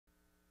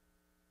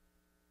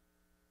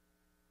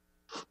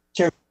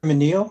Chairman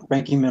Neal,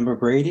 Ranking Member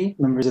Brady,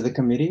 members of the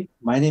committee,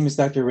 my name is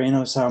Dr.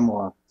 Reno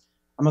Samoa.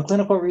 I'm a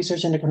clinical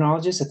research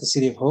endocrinologist at the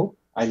City of Hope.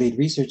 I lead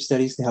research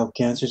studies to help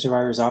cancer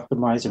survivors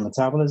optimize their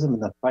metabolism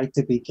in the fight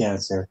to beat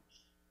cancer.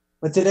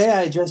 But today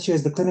I address you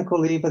as the clinical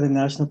lead for the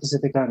National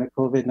Pacific Islander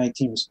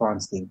COVID-19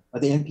 Response Team, or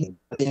the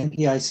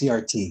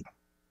NPI-CRT.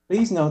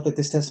 Please note that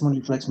this testimony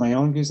reflects my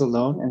own views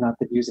alone and not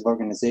the views of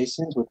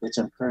organizations with which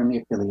I'm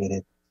currently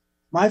affiliated.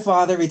 My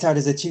father retired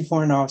as a chief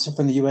warrant officer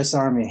from the U.S.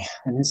 Army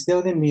and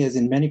instilled in me, as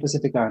in many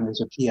Pacific Islanders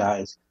or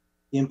PIs,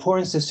 the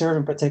importance to serve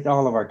and protect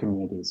all of our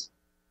communities.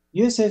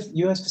 U.S.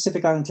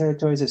 Pacific Island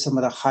territories have some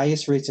of the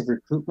highest rates of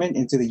recruitment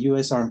into the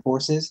U.S. Armed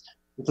Forces,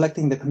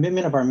 reflecting the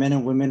commitment of our men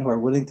and women who are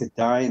willing to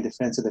die in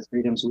defense of the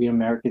freedoms we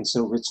Americans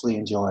so richly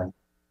enjoy.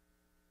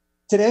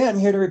 Today, I'm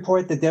here to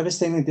report the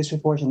devastatingly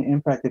disproportionate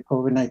impact of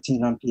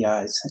COVID-19 on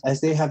PIs, as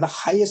they have the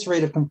highest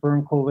rate of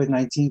confirmed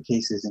COVID-19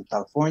 cases in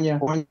California,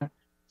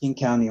 King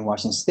County in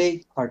Washington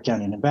State, Clark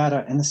County in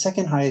Nevada, and the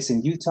second highest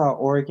in Utah,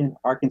 Oregon,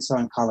 Arkansas,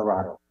 and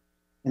Colorado.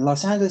 In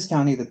Los Angeles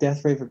County, the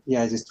death rate for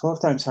PIs is 12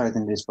 times higher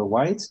than it is for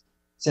whites,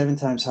 7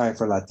 times higher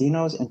for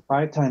Latinos, and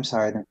 5 times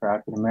higher than for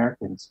African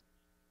Americans.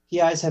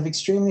 PIs have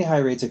extremely high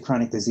rates of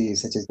chronic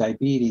disease, such as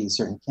diabetes,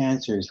 certain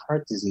cancers,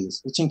 heart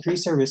disease, which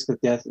increase their risk of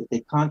death if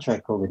they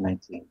contract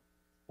COVID-19.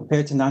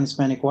 Compared to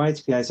non-Hispanic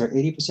whites, PIs are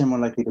 80% more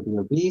likely to be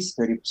obese,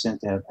 30%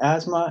 to have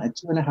asthma, and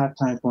 2.5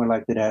 times more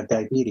likely to have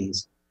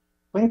diabetes.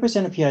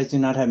 20% of PIs do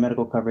not have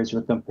medical coverage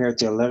when compared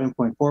to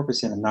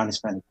 11.4% of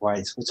non-Hispanic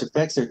whites, which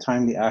affects their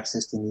timely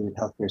access to needed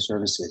healthcare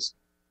services.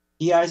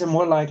 PIs are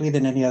more likely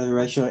than any other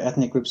racial or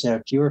ethnic groups to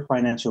have fewer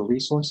financial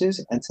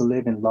resources and to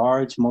live in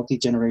large,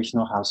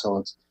 multi-generational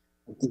households,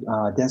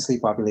 densely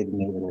populated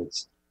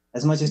neighborhoods.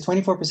 As much as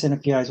 24%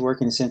 of PIs work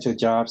in essential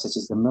jobs such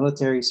as the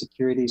military,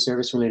 security,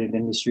 service-related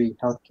industry,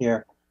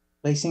 healthcare,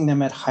 placing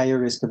them at higher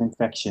risk of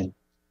infection.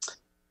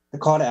 The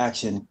call to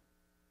action.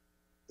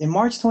 In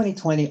March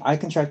 2020, I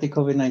contracted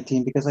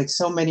COVID-19 because, like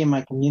so many in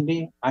my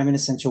community, I'm an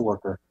essential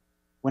worker.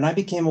 When I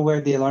became aware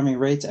of the alarming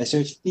rates, I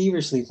searched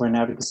feverishly for an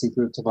advocacy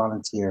group to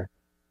volunteer.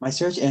 My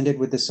search ended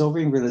with the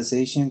sobering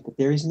realization that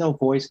there is no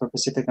voice for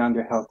Pacific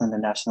Islander health on the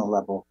national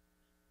level.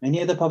 Many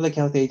of the public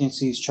health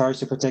agencies charged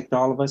to protect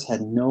all of us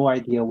had no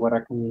idea what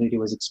our community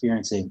was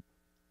experiencing.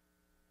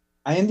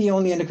 I am the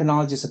only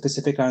endocrinologist of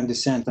Pacific Island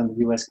descent on the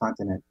U.S.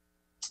 continent.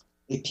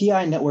 A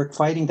PI network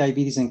fighting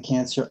diabetes and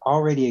cancer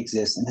already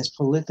exists and has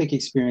prolific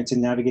experience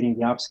in navigating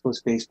the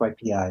obstacles faced by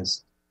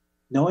PIs.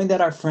 Knowing that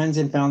our friends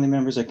and family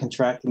members are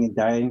contracting and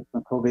dying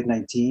from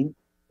COVID-19,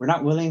 we're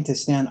not willing to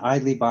stand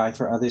idly by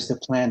for others to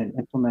plan and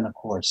implement a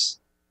course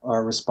or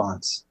a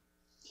response.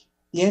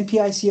 The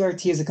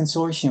NPI-CRT is a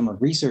consortium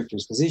of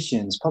researchers,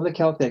 physicians, public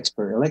health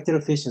experts, elected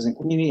officials, and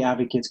community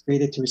advocates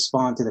created to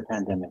respond to the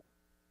pandemic.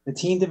 The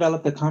team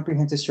developed a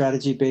comprehensive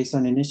strategy based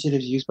on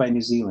initiatives used by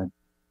New Zealand,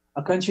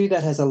 a country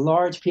that has a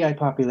large PI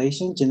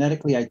population,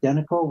 genetically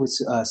identical, with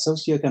a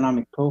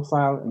socioeconomic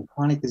profile and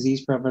chronic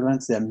disease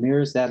prevalence that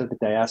mirrors that of the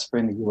diaspora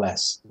in the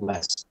US.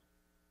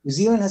 New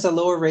Zealand has a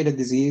lower rate of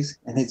disease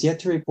and has yet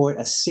to report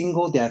a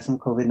single death from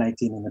COVID-19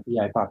 in the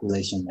PI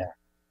population there.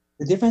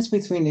 The difference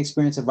between the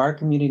experience of our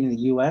community in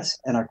the US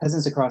and our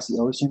cousins across the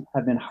ocean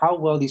have been how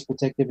well these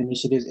protective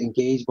initiatives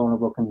engage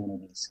vulnerable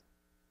communities.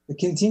 The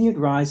continued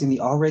rise in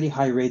the already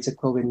high rates of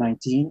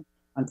COVID-19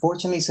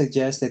 unfortunately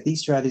suggests that these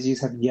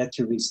strategies have yet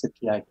to reach the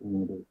PI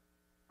community.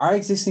 Our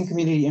existing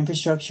community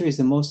infrastructure is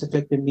the most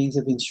effective means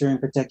of ensuring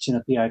protection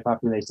of PI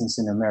populations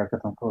in America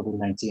from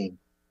COVID-19.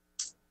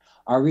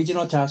 Our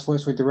regional task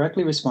force were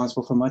directly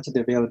responsible for much of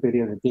the availability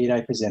of the data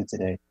I present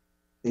today.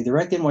 They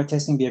directed more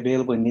testing be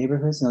available in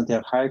neighborhoods known to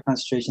have higher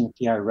concentration of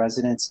PI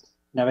residents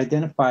and have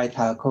identified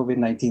how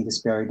COVID-19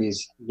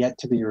 disparities yet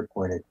to be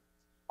reported.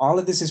 All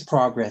of this is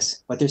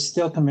progress, but there's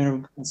still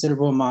a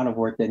considerable amount of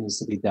work that needs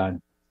to be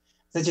done,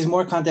 such as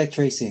more contact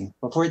tracing.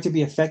 But for it to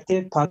be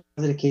effective,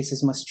 positive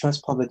cases must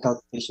trust public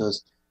health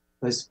officials,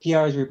 because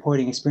PR is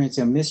reporting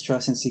experiencing a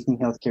mistrust in seeking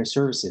healthcare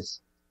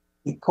services.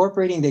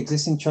 Incorporating the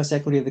existing trust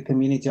equity of the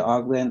community to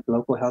augment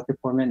local health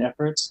reporting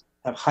efforts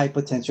have high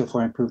potential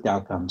for improved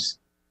outcomes.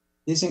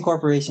 This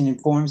incorporation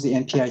informs the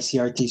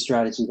NPI-CRT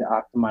strategy to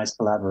optimize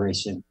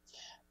collaboration.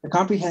 The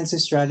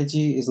comprehensive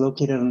strategy is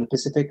located on the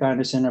Pacific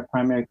Islander Center of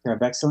Primary Care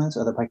of Excellence,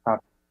 or the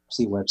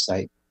PI-CoPCE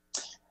website.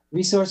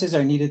 Resources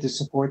are needed to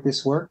support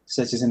this work,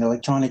 such as an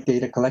electronic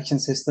data collection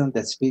system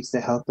that speaks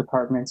to health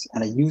departments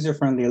and a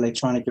user-friendly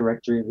electronic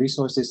directory of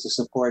resources to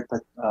support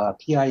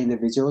PI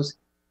individuals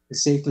to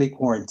safely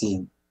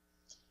quarantine.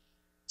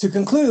 To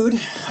conclude,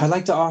 I'd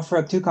like to offer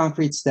up 2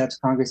 concrete steps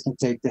Congress can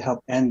take to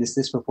help end this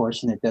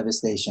disproportionate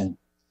devastation.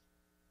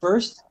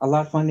 First,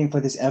 allot funding for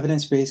this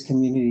evidence-based,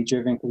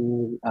 community-driven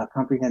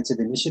comprehensive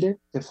initiative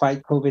to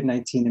fight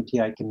COVID-19 in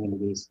PI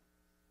communities.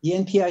 The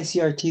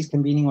NPI-CRT's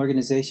convening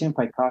organization,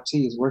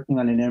 PI-CoPCE, is working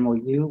on an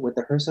MOU with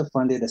the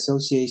HRSA-funded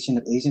Association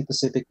of Asian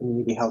Pacific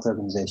Community Health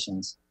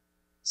Organizations.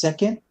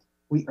 Second,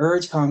 we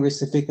urge Congress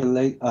to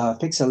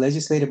fix a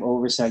legislative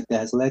oversight that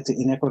has led to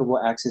inequitable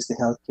access to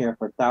health care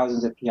for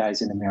thousands of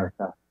PIs in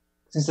America.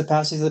 Since the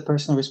passage of the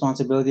Personal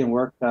Responsibility and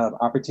Work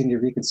Opportunity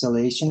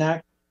Reconciliation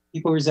Act,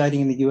 people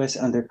residing in the U.S.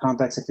 under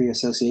complex of free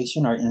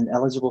association are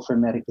ineligible for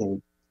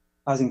Medicaid,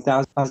 causing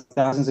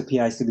thousands of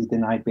PIs to be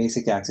denied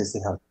basic access to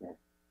healthcare.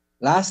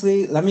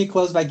 Lastly, let me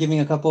close by giving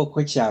a couple of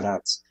quick shout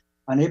outs.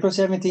 On April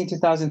 17,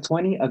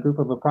 2020, a group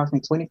of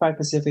approximately 25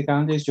 Pacific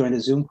Islanders joined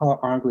a Zoom call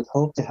armed with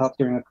hope to help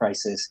during a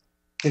crisis.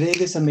 Today,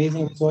 this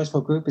amazing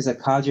resourceful group is a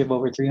cadre of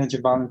over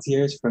 300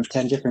 volunteers from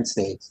 10 different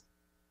states.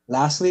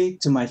 Lastly,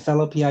 to my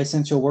fellow PI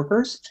Central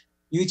workers,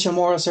 you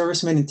Chamorro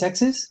servicemen in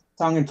Texas,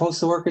 Tongan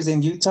postal workers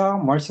in Utah,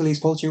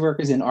 Marshallese poultry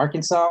workers in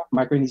Arkansas,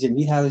 Micronesian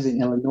meat handlers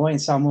in Illinois,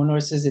 and Samoa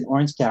nurses in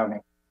Orange County.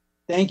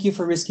 Thank you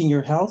for risking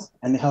your health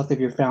and the health of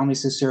your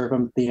families to serve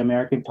the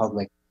American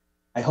public.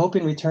 I hope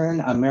in return,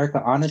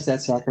 America honors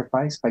that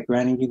sacrifice by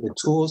granting you the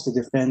tools to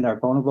defend our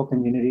vulnerable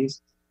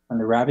communities from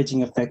the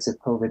ravaging effects of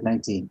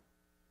COVID-19.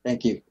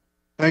 Thank you.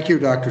 Thank you,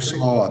 Dr.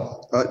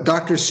 Samoa.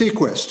 Dr.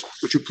 Sequist,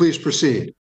 would you please proceed?